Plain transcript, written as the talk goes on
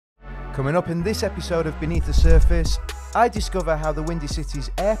Coming up in this episode of Beneath the Surface, I discover how the Windy City's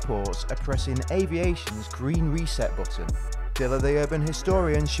airports are pressing aviation's green reset button. Dilla the urban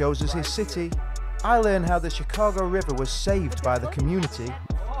historian shows us his city. I learn how the Chicago River was saved by the community,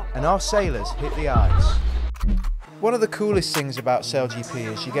 and our sailors hit the ice. One of the coolest things about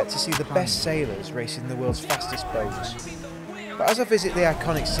SailGP is you get to see the best sailors racing the world's fastest boats. But as I visit the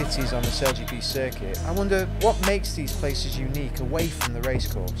iconic cities on the SailGP circuit, I wonder what makes these places unique away from the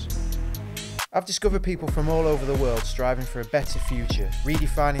racecourse. I've discovered people from all over the world striving for a better future,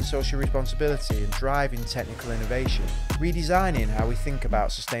 redefining social responsibility and driving technical innovation, redesigning how we think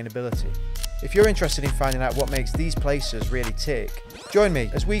about sustainability. If you're interested in finding out what makes these places really tick, join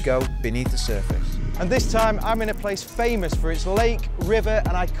me as we go beneath the surface. And this time I'm in a place famous for its lake, river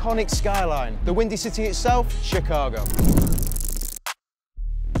and iconic skyline. The Windy City itself, Chicago.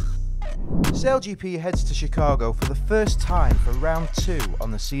 SailGP heads to Chicago for the first time for round 2 on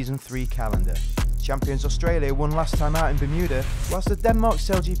the Season 3 calendar. Champions Australia won last time out in Bermuda, whilst the Denmark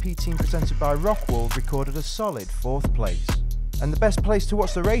SailGP team presented by Rockwool recorded a solid 4th place. And the best place to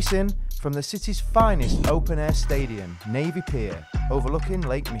watch the racing, from the city's finest open-air stadium, Navy Pier, overlooking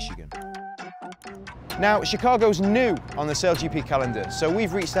Lake Michigan. Now, Chicago's new on the SailGP calendar, so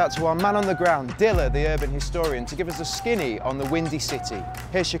we've reached out to our man on the ground, Dilla, the urban historian, to give us a skinny on the Windy City.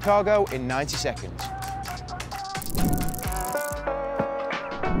 Here's Chicago in 90 seconds.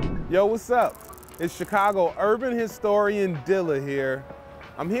 Yo, what's up? It's Chicago urban historian Dilla here.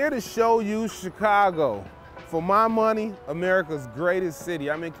 I'm here to show you Chicago. For my money, America's greatest city.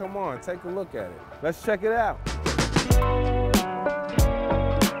 I mean, come on, take a look at it. Let's check it out.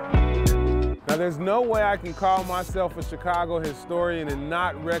 Now, there's no way I can call myself a Chicago historian and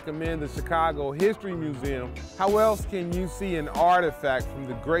not recommend the Chicago History Museum. How else can you see an artifact from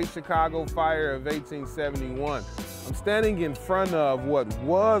the Great Chicago Fire of 1871? I'm standing in front of what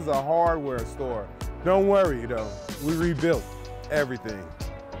was a hardware store. Don't worry, though. We rebuilt everything.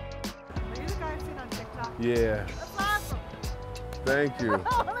 Are you the guy I've seen on TikTok? Yeah. That's awesome. Thank you.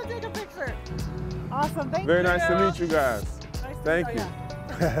 I want to take a picture. Awesome. Thank you. Very nice to meet you guys. Nice to Thank meet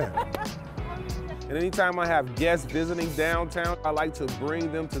you. And anytime I have guests visiting downtown, I like to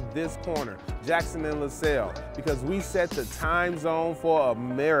bring them to this corner, Jackson and LaSalle, because we set the time zone for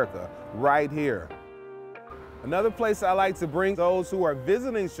America right here. Another place I like to bring those who are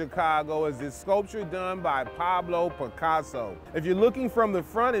visiting Chicago is this sculpture done by Pablo Picasso. If you're looking from the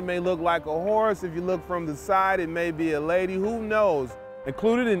front, it may look like a horse. If you look from the side, it may be a lady. Who knows?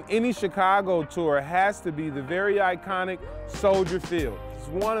 Included in any Chicago tour has to be the very iconic Soldier Field. It's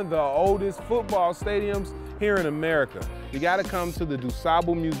one of the oldest football stadiums here in America. You gotta come to the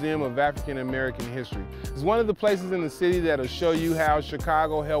DuSable Museum of African American History. It's one of the places in the city that'll show you how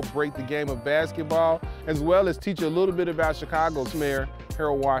Chicago helped break the game of basketball, as well as teach you a little bit about Chicago's mayor,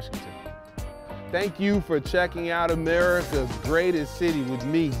 Harold Washington. Thank you for checking out America's greatest city with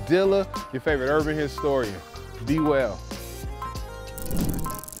me, Dilla, your favorite urban historian. Be well.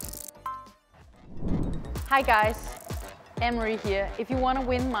 Hi guys, Anne-Marie here. If you want to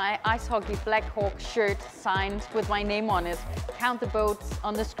win my ice hockey Blackhawks shirt signed with my name on it, count the boats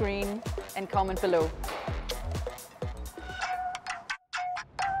on the screen and comment below.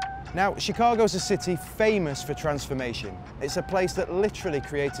 Now, Chicago's a city famous for transformation. It's a place that literally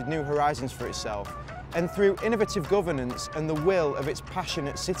created new horizons for itself, and through innovative governance and the will of its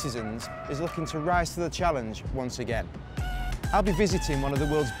passionate citizens, is looking to rise to the challenge once again. I'll be visiting one of the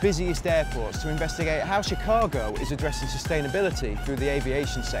world's busiest airports to investigate how Chicago is addressing sustainability through the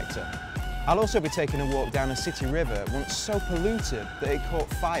aviation sector. I'll also be taking a walk down a city river once so polluted that it caught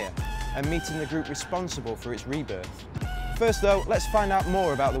fire, and meeting the group responsible for its rebirth. First though, let's find out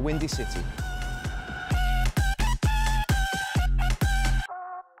more about the Windy City.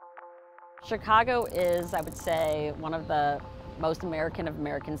 Chicago is, I would say, one of the most American of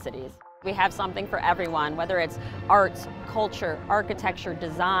American cities. We have something for everyone, whether it's arts, culture, architecture,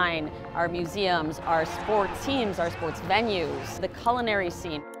 design, our museums, our sports teams, our sports venues, the culinary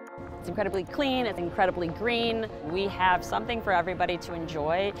scene. It's incredibly clean, it's incredibly green. We have something for everybody to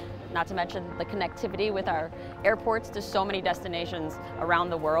enjoy, not to mention the connectivity with our airports to so many destinations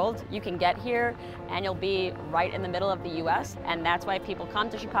around the world. You can get here and you'll be right in the middle of the US, and that's why people come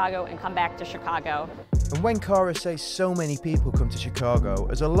to Chicago and come back to Chicago. And when Cara says so many people come to Chicago,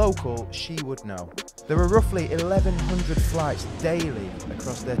 as a local, she would know. There are roughly 1,100 flights daily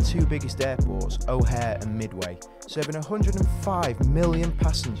across their 2 biggest airports, O'Hare and Midway, serving 105 million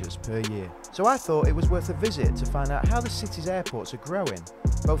passengers per year. So I thought it was worth a visit to find out how the city's airports are growing,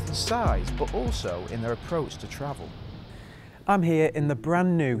 both in size but also in their approach to travel. I'm here in the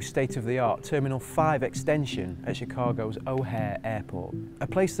brand new state-of-the-art Terminal 5 extension at Chicago's O'Hare Airport, a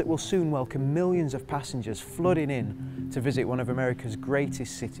place that will soon welcome millions of passengers flooding in to visit one of America's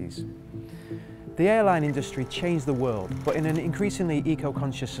greatest cities. The airline industry changed the world, but in an increasingly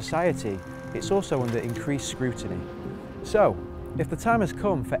eco-conscious society, it's also under increased scrutiny. So, if the time has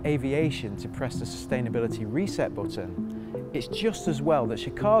come for aviation to press the sustainability reset button, it's just as well that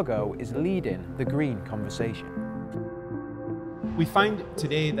Chicago is leading the green conversation. We find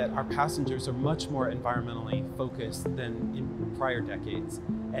today that our passengers are much more environmentally focused than in prior decades,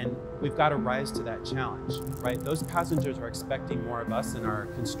 and we've got to rise to that challenge, right? Those passengers are expecting more of us in our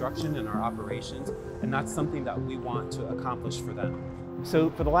construction and our operations, and that's something that we want to accomplish for them. So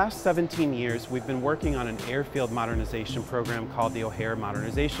for the last 17 years, we've been working on an airfield modernization program called the O'Hare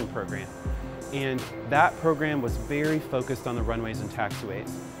Modernization Program. And that program was very focused on the runways and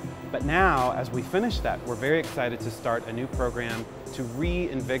taxiways. But now, as we finish that, we're very excited to start a new program to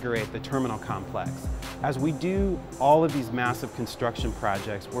reinvigorate the terminal complex. As we do all of these massive construction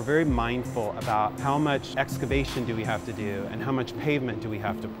projects, we're very mindful about how much excavation do we have to do and how much pavement do we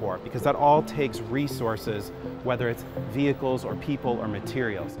have to pour, because that all takes resources, whether it's vehicles or people or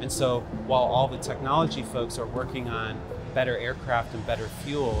materials. And so while all the technology folks are working on better aircraft and better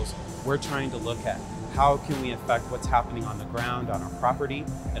fuels, we're trying to look at how can we affect what's happening on the ground, on our property,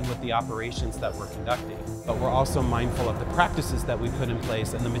 and with the operations that we're conducting. But we're also mindful of the practices that we put in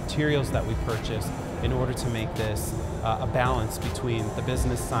place and the materials that we purchase in order to make this a balance between the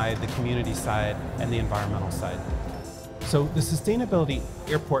business side, the community side, and the environmental side. So the Sustainability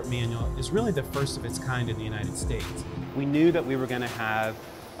Airport Manual is really the first of its kind in the United States. We knew that we were going to have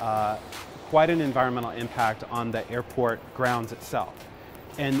quite an environmental impact on the airport grounds itself.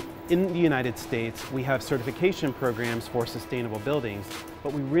 And in the United States, we have certification programs for sustainable buildings,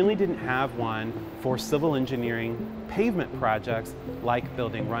 but we really didn't have one for civil engineering pavement projects like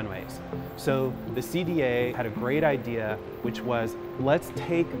building runways. So the CDA had a great idea, which was, let's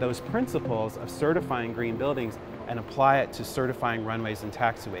take those principles of certifying green buildings and apply it to certifying runways and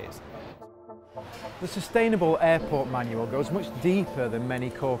taxiways. The Sustainable Airport Manual goes much deeper than many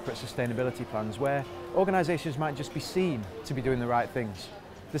corporate sustainability plans, where organisations might just be seen to be doing the right things.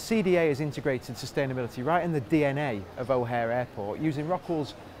 The CDA has integrated sustainability right in the DNA of O'Hare Airport, using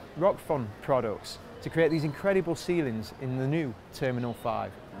Rockwell's Rockfront products to create these incredible ceilings in the new Terminal 5.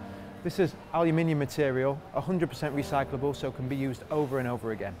 This is aluminium material, 100% recyclable, so can be used over and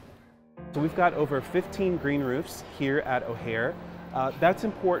over again. So we've got over 15 green roofs here at O'Hare. That's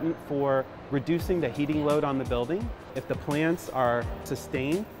important for reducing the heating load on the building. If the plants are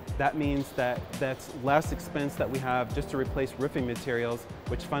sustained, that means that that's less expense that we have just to replace roofing materials,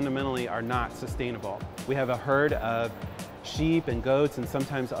 which fundamentally are not sustainable. We have a herd of sheep and goats and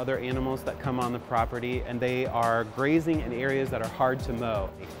sometimes other animals that come on the property, and they are grazing in areas that are hard to mow.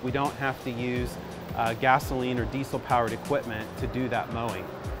 We don't have to use gasoline or diesel-powered equipment to do that mowing.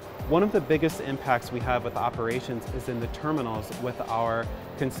 One of the biggest impacts we have with operations is in the terminals with our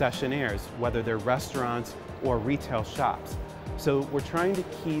concessionaires, whether they're restaurants or retail shops. So we're trying to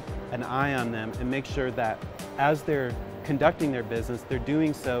keep an eye on them and make sure that as they're conducting their business, they're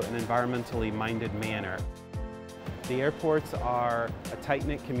doing so in an environmentally minded manner. The airports are a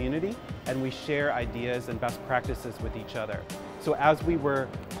tight-knit community, and we share ideas and best practices with each other. So as we were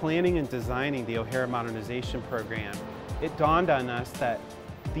planning and designing the O'Hare Modernization Program, it dawned on us that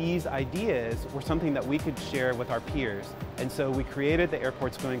these ideas were something that we could share with our peers. And so we created the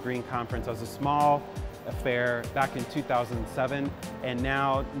Airports Going Green Conference as a small affair back in 2007, and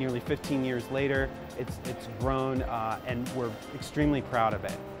now, nearly 15 years later, it's grown and we're extremely proud of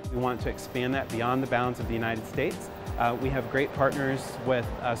it. We want to expand that beyond the bounds of the United States. We have great partners with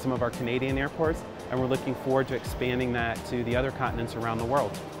some of our Canadian airports, and we're looking forward to expanding that to the other continents around the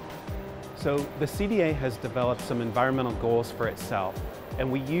world. So the CDA has developed some environmental goals for itself,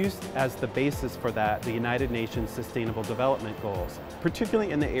 and we used as the basis for that the United Nations Sustainable Development Goals,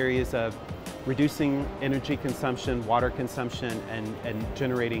 particularly in the areas of reducing energy consumption, water consumption, and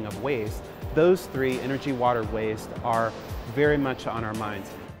generating of waste. Those three, energy, water, waste, are very much on our minds.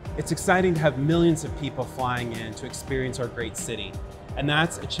 It's exciting to have millions of people flying in to experience our great city. And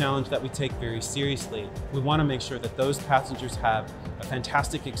that's a challenge that we take very seriously. We want to make sure that those passengers have a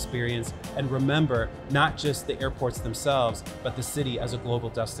fantastic experience and remember not just the airports themselves, but the city as a global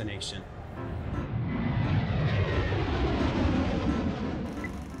destination.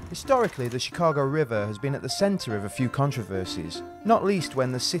 Historically, the Chicago River has been at the centre of a few controversies, not least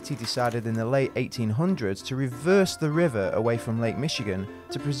when the city decided in the late 1800s to reverse the river away from Lake Michigan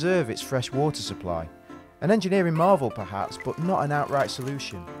to preserve its fresh water supply. An engineering marvel perhaps, but not an outright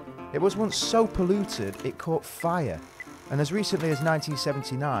solution. It was once so polluted it caught fire. And as recently as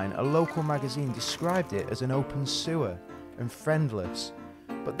 1979, a local magazine described it as an open sewer and friendless.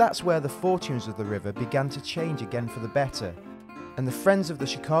 But that's where the fortunes of the river began to change again for the better, and the Friends of the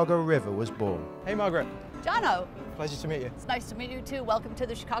Chicago River was born. Hey Margaret. Jono. Pleasure to meet you. It's nice to meet you too. Welcome to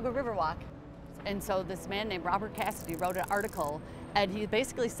the Chicago Riverwalk. And so this man named Robert Cassidy wrote an article, and he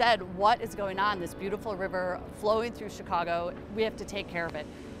basically said, what is going on? This beautiful river flowing through Chicago, we have to take care of it,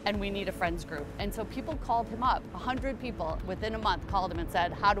 and we need a friends group. And so people called him up. 100 people within a month called him and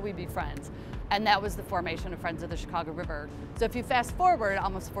said, how do we be friends? And that was the formation of Friends of the Chicago River. So if you fast forward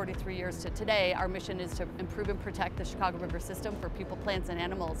almost 43 years to today, our mission is to improve and protect the Chicago River system for people, plants, and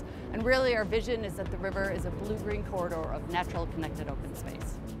animals. And really our vision is that the river is a blue-green corridor of natural connected open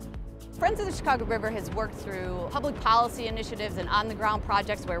space. Friends of the Chicago River has worked through public policy initiatives and on-the-ground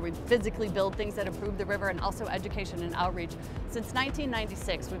projects where we physically build things that improve the river, and also education and outreach. Since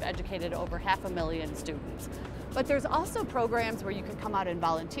 1996, we've educated over 500,000 students. But there's also programs where you can come out and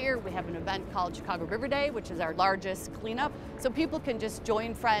volunteer. We have an event called Chicago River Day, which is our largest cleanup. So people can just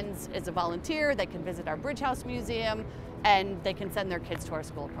join Friends as a volunteer, they can visit our Bridge House Museum, and they can send their kids to our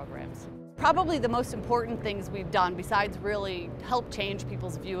school programs. Probably the most important things we've done, besides really help change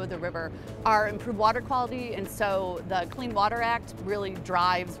people's view of the river, are improve water quality. And so the Clean Water Act really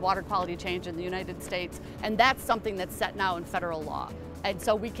drives water quality change in the United States. And that's something that's set now in federal law. And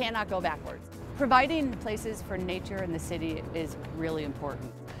so we cannot go backwards. Providing places for nature in the city is really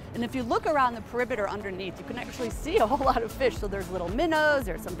important. And if you look around the perimeter underneath, you can actually see a whole lot of fish. So there's little minnows,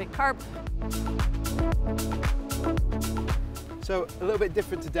 there's some big carp. So a little bit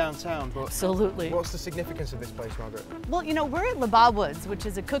different to downtown, but Absolutely. What's the significance of this place, Margaret? Well, you know, we're at LaBaugh Woods, which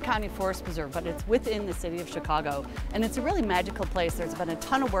is a Cook County Forest Preserve, but it's within the city of Chicago. And it's a really magical place. There's been a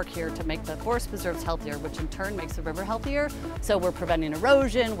ton of work here to make the forest preserves healthier, which in turn makes the river healthier. So we're preventing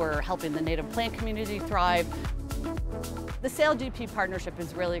erosion, we're helping the native plant community thrive. The SailGP partnership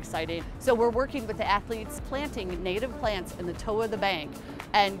is really exciting. So we're working with the athletes, planting native plants in the toe of the bank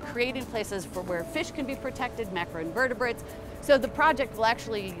and creating places for where fish can be protected, macroinvertebrates. So the project will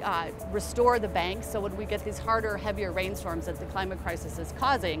actually restore the banks, so when we get these harder, heavier rainstorms that the climate crisis is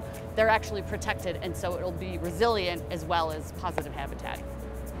causing, they're actually protected, and so it'll be resilient as well as positive habitat.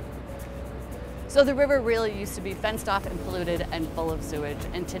 So the river really used to be fenced off and polluted and full of sewage,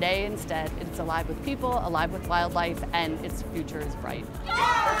 and today instead it's alive with people, alive with wildlife, and its future is bright.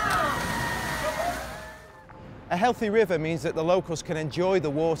 A healthy river means that the locals can enjoy the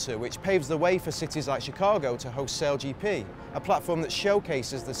water, which paves the way for cities like Chicago to host SailGP, a platform that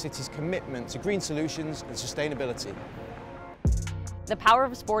showcases the city's commitment to green solutions and sustainability. The power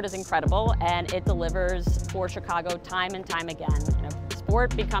of sport is incredible, and it delivers for Chicago time and time again. You know,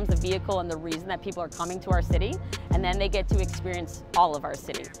 sport becomes the vehicle and the reason that people are coming to our city, and then they get to experience all of our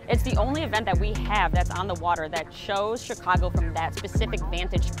city. It's the only event that we have that's on the water that shows Chicago from that specific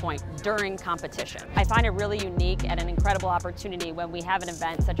vantage point during competition. I find it really unique and an incredible opportunity when we have an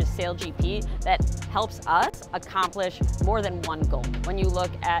event such as SailGP that helps us accomplish more than one goal. When you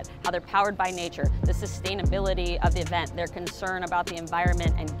look at how they're powered by nature, the sustainability of the event, their concern about the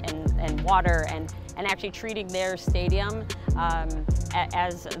environment and water, and actually treating their stadium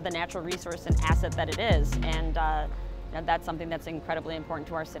as the natural resource and asset that it is. And that's something that's incredibly important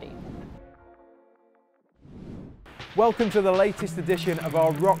to our city. Welcome to the latest edition of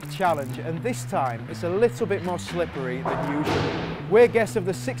our Rock Challenge, and this time it's a little bit more slippery than usual. We're guests of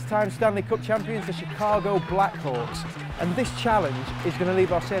the 6-time Stanley Cup champions, the Chicago Blackhawks, and this challenge is going to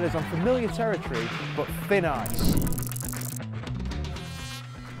leave our sailors on familiar territory but thin ice.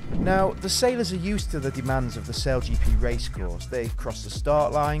 Now, the sailors are used to the demands of the SailGP racecourse. They cross the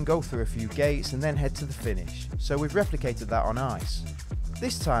start line, go through a few gates and then head to the finish. So we've replicated that on ice.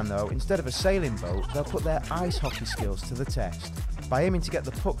 This time though, instead of a sailing boat, they'll put their ice hockey skills to the test by aiming to get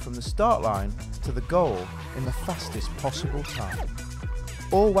the puck from the start line to the goal in the fastest possible time.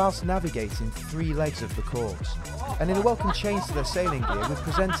 All whilst navigating 3 legs of the course. And in a welcome change to their sailing gear, we've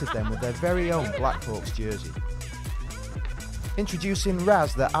presented them with their very own Blackhawks jersey. Introducing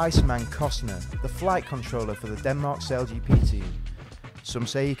Raz the Iceman Kostner, the flight controller for the Denmark SailGP team. Some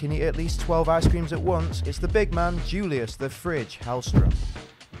say he can eat at least 12 ice creams at once. It's the big man, Julius the Fridge Hallstrom.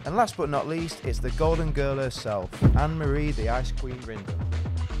 And last but not least, it's the golden girl herself, Anne-Marie the Ice Queen Rinder.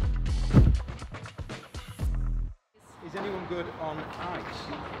 Is anyone good on ice?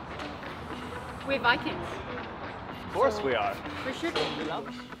 We're Vikings. Of course we are. We should.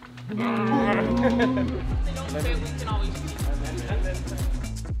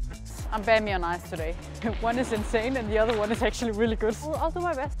 I'm balmy on ice today. One is insane and the other one is actually really good. I'll do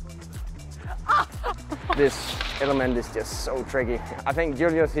my best. This element is just so tricky. I think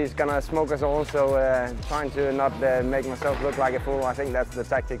Julius, he's gonna smoke us all, so trying to not make myself look like a fool, I think that's the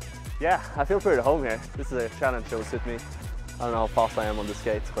tactic. Yeah, I feel pretty at home here. This is a challenge that will suit me. I don't know how fast I am on the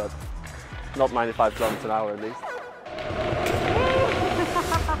skates, but not 95 kilometers an hour at least.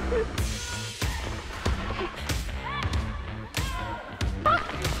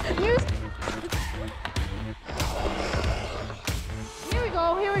 Here we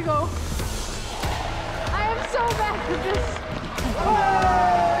go, here we go. I am so bad at this.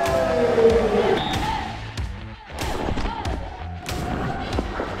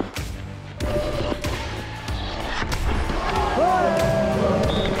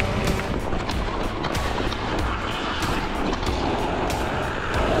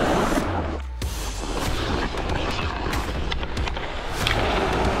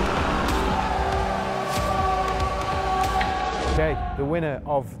 Okay, the winner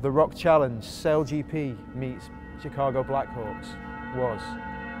of the Rock Challenge, SailGP meets Chicago Blackhawks, was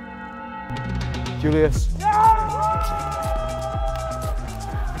Julius.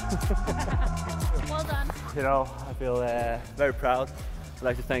 Well done. You know, I feel very proud. I'd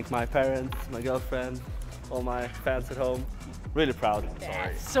like to thank my parents, my girlfriend, all my fans at home. Really proud.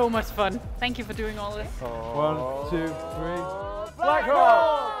 Sorry. So much fun. Thank you for doing all this. 1, 2, 3.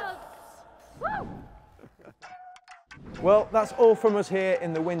 Blackhawks! Well, that's all from us here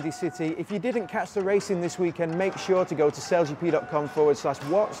in the Windy City. If you didn't catch the racing this weekend, make sure to go to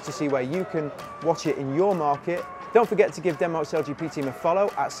sailgp.com/watch to see where you can watch it in your market. Don't forget to give Denmark SailGP team a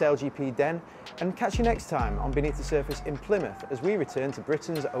follow at SailGP Den, and catch you next time on Beneath the Surface in Plymouth as we return to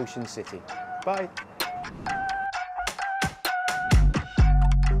Britain's Ocean City. Bye.